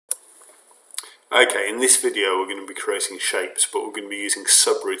Okay, in this video we're going to be creating shapes, but we're going to be using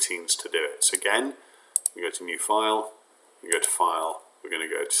subroutines to do it. So again, we go to New File, we go to File, we're going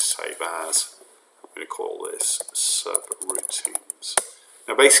to go to Save As. I'm going to call this subroutines.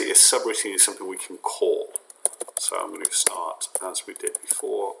 Now basically a subroutine is something we can call. So I'm going to start, as we did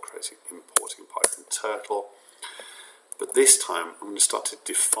before, importing Python Turtle. But this time I'm going to start to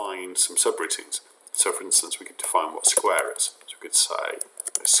define some subroutines. So for instance, we could define what square is. So we could say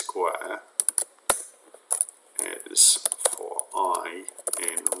a square is for I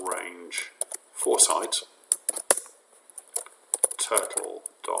in range 4 sides, turtle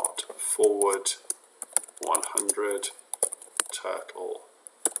dot forward 100, turtle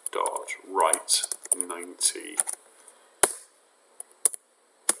dot right 90.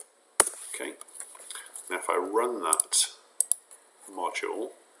 Okay, now if I run that module,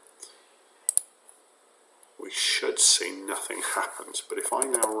 we should see nothing happens. But if I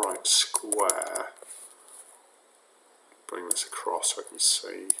now write square, bring this across so I can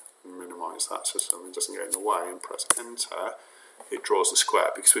see and minimize that so something doesn't get in the way, and press enter, it draws a square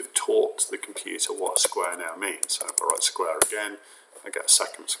because we've taught the computer what square now means. So if I write square again, I get a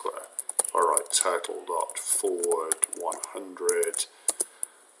second square. If I write turtle dot forward 100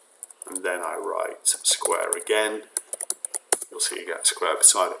 and then I write square again, you'll see you get a square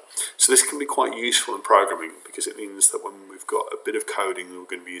beside it. So this can be quite useful in programming because it means that when we've got a bit of coding that we're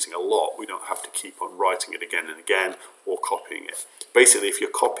going to be using a lot, we don't have to keep on writing it again and again or copying it. Basically, if you're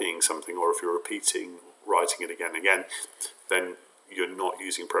copying something or if you're repeating writing it again and again, then you're not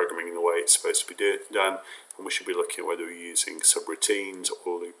using programming in the way it's supposed to be done, and we should be looking at whether we're using subroutines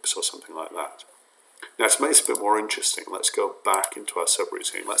or loops or something like that. Now to make this a bit more interesting, let's go back into our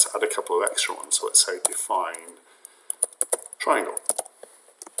subroutine. Let's add a couple of extra ones. So let's say define triangle.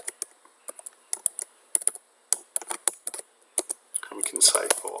 And we can say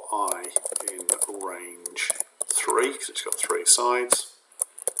for I in range 3, because it's got 3 sides.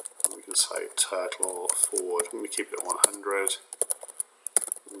 And we can say turtle forward, I'm going to keep it at 100.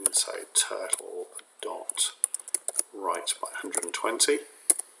 We can say turtle dot right by 120.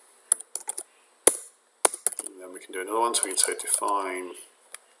 And then we can do another one, so we can say define,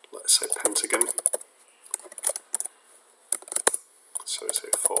 let's say pentagon. So say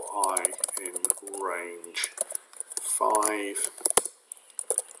for I in range 5,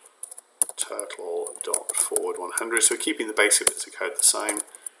 turtle dot forward 100. So we're keeping the basic bits of code the same.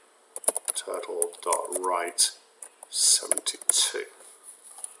 Turtle dot right 72.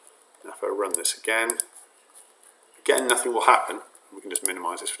 Now if I run this again nothing will happen. We can just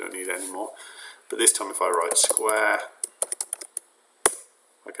minimize this, we don't need it anymore. But this time if I write square,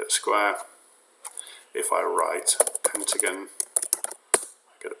 I get a square. If I write pentagon,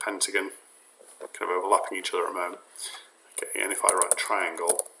 I get a pentagon, kind of overlapping each other at the moment. Okay, and if I write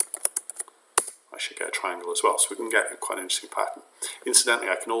triangle, I should get a triangle as well. So we can get quite an interesting pattern. Incidentally,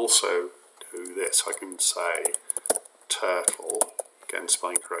 I can also do this. I can say turtle, again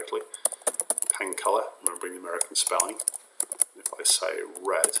spelling correctly, pen color, remembering the American spelling. And if I say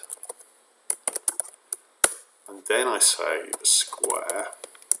red, and then I say square,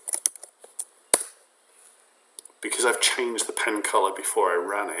 because I've changed the pen color before I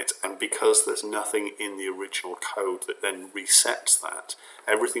ran it, and because there's nothing in the original code that then resets that,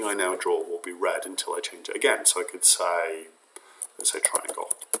 everything I now draw will be red until I change it again. So I could say, let's say triangle,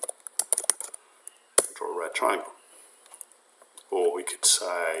 draw a red triangle. Or we could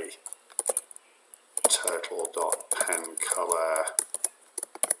say turtle dot pen color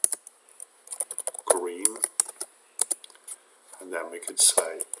green, and then we could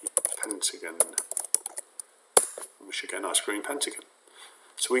say pentagon, and we should get a nice green pentagon.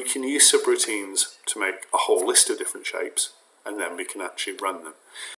 So we can use subroutines to make a whole list of different shapes, and then we can actually run them.